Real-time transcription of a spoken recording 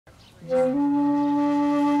In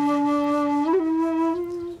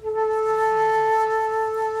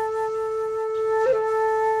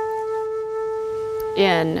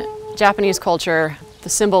Japanese culture, the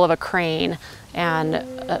symbol of a crane, and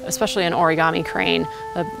especially an origami crane,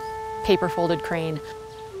 a paper-folded crane,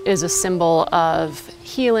 is a symbol of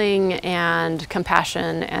healing and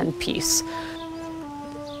compassion and peace.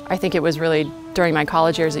 I think it was really during my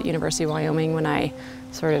college years at University of Wyoming when I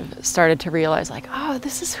sort of started to realize, like, oh,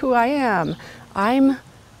 this is who I am. I'm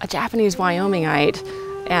a Japanese Wyomingite,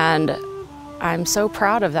 and I'm so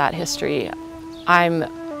proud of that history. I'm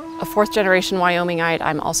a fourth generation Wyomingite.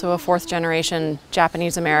 I'm also a fourth generation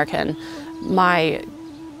Japanese American. My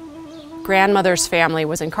grandmother's family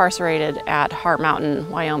was incarcerated at Heart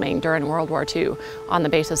Mountain, Wyoming during World War II on the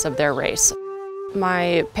basis of their race.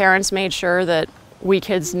 My parents made sure that we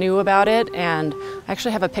kids knew about it, and I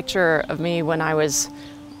actually have a picture of me when I was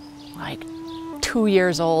like 2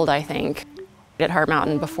 years old, I think, at Heart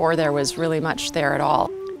Mountain before there was really much there at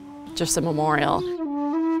all, just a memorial.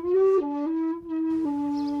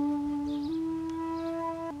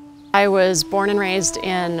 I was born and raised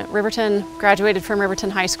in Riverton, graduated from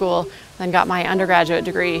Riverton High School, then got my undergraduate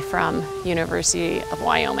degree from University of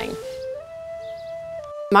Wyoming.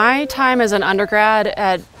 My time as an undergrad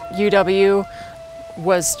at UW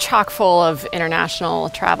was chock full of international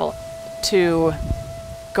travel to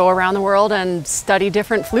go around the world and study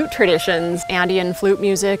different flute traditions, Andean flute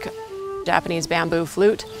music, Japanese bamboo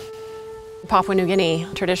flute, Papua New Guinea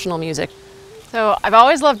traditional music. So I've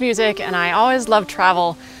always loved music and I always loved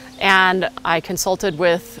travel. And I consulted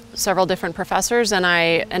with several different professors and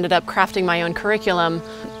I ended up crafting my own curriculum.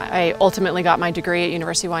 I ultimately got my degree at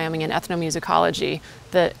University of Wyoming in ethnomusicology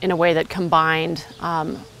in a way that combined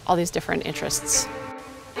all these different interests.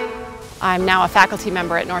 I'm now a faculty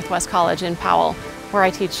member at Northwest College in Powell, where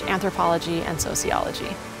I teach anthropology and sociology.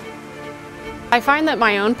 I find that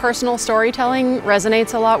my own personal storytelling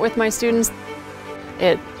resonates a lot with my students.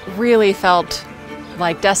 It really felt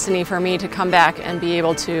like destiny for me to come back and be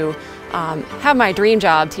able to have my dream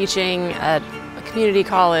job teaching at a community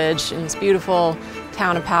college in this beautiful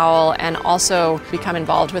town of Powell, and also become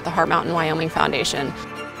involved with the Heart Mountain Wyoming Foundation.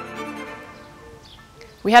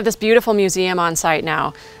 We have this beautiful museum on site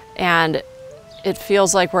now, and it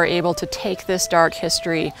feels like we're able to take this dark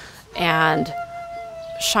history and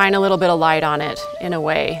shine a little bit of light on it in a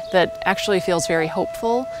way that actually feels very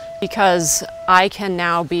hopeful, because I can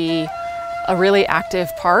now be a really active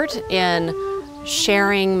part in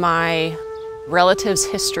sharing my relatives'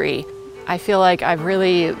 history. I feel like I've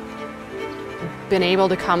really been able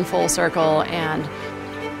to come full circle and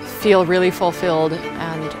feel really fulfilled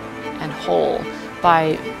and whole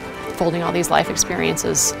by folding all these life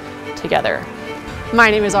experiences together. My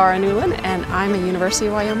name is Aura Newlin and I'm a University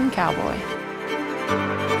of Wyoming Cowboy.